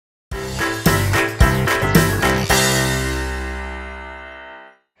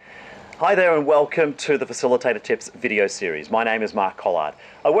Hi there and welcome to the Facilitator Tips video series. My name is Mark Collard.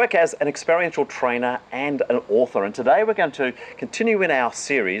 I work as an experiential trainer and an author, and today we're going to continue in our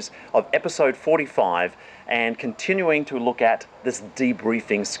series of episode 45 and continuing to look at this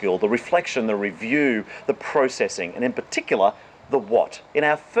debriefing skill, the reflection, the review, the processing, and in particular, the what. In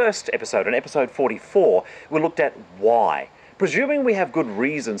our first episode, in episode 44, we looked at why. Presuming we have good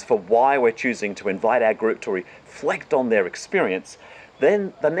reasons for why we're choosing to invite our group to reflect on their experience,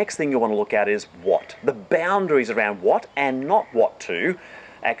 then the next thing you want to look at is what. The boundaries around what and not what to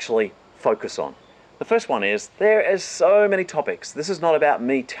actually focus on. The first one is there are so many topics. This is not about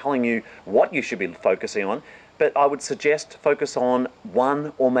me telling you what you should be focusing on, but I would suggest focus on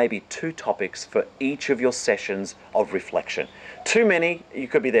one or maybe two topics for each of your sessions of reflection. Too many, you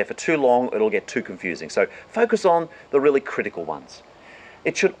could be there for too long, it'll get too confusing. So focus on the really critical ones.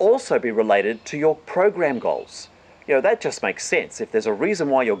 It should also be related to your program goals. You know, that just makes sense. If there's a reason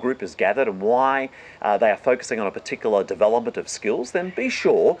why your group is gathered and why they are focusing on a particular development of skills, then be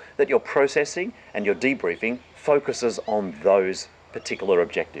sure that your processing and your debriefing focuses on those particular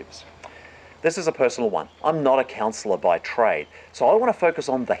objectives. This is a personal one. I'm not a counselor by trade, so I want to focus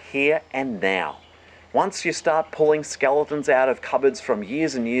on the here and now. Once you start pulling skeletons out of cupboards from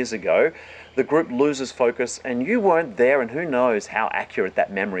years and years ago, the group loses focus and you weren't there, and who knows how accurate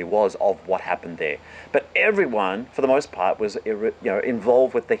that memory was of what happened there. But everyone, for the most part, was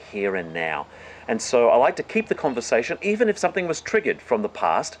involved with the here and now. And so I like to keep the conversation, even if something was triggered from the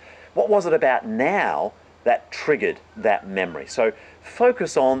past, what was it about now that triggered that memory? So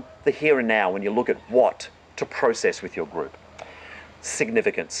focus on the here and now when you look at what to process with your group.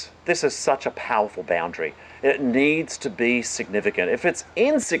 Significance. This is such a powerful boundary. It needs to be significant. If it's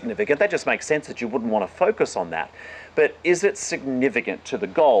insignificant, that just makes sense that you wouldn't want to focus on that. But is it significant to the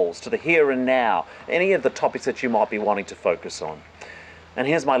goals, to the here and now, any of the topics that you might be wanting to focus on? And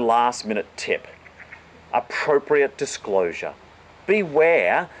here's my last minute tip. Appropriate disclosure.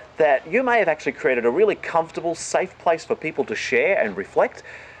 Beware that you may have actually created a really comfortable, safe place for people to share and reflect,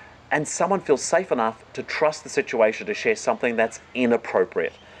 and someone feels safe enough to trust the situation to share something that's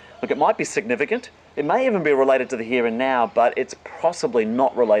inappropriate. Look, it might be significant, it may even be related to the here and now, but it's possibly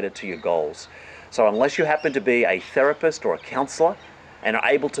not related to your goals. So unless you happen to be a therapist or a counselor and are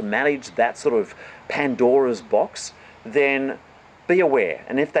able to manage that sort of Pandora's box, then be aware.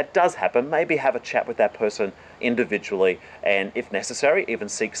 And if that does happen, maybe have a chat with that person individually, and if necessary, even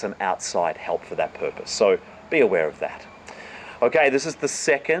seek some outside help for that purpose. So be aware of that. Okay, this is the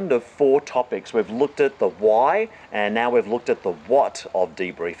second of 4 topics. We've looked at the why, and now we've looked at the what of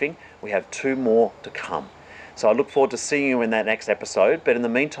debriefing. We have 2 more to come. So I look forward to seeing you in that next episode. But in the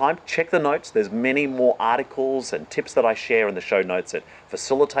meantime, check the notes. There's many more articles and tips that I share in the show notes at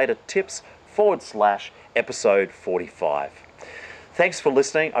Facilitator Tips /episode 45. Thanks for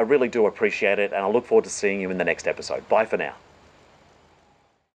listening. I really do appreciate it, and I look forward to seeing you in the next episode. Bye for now.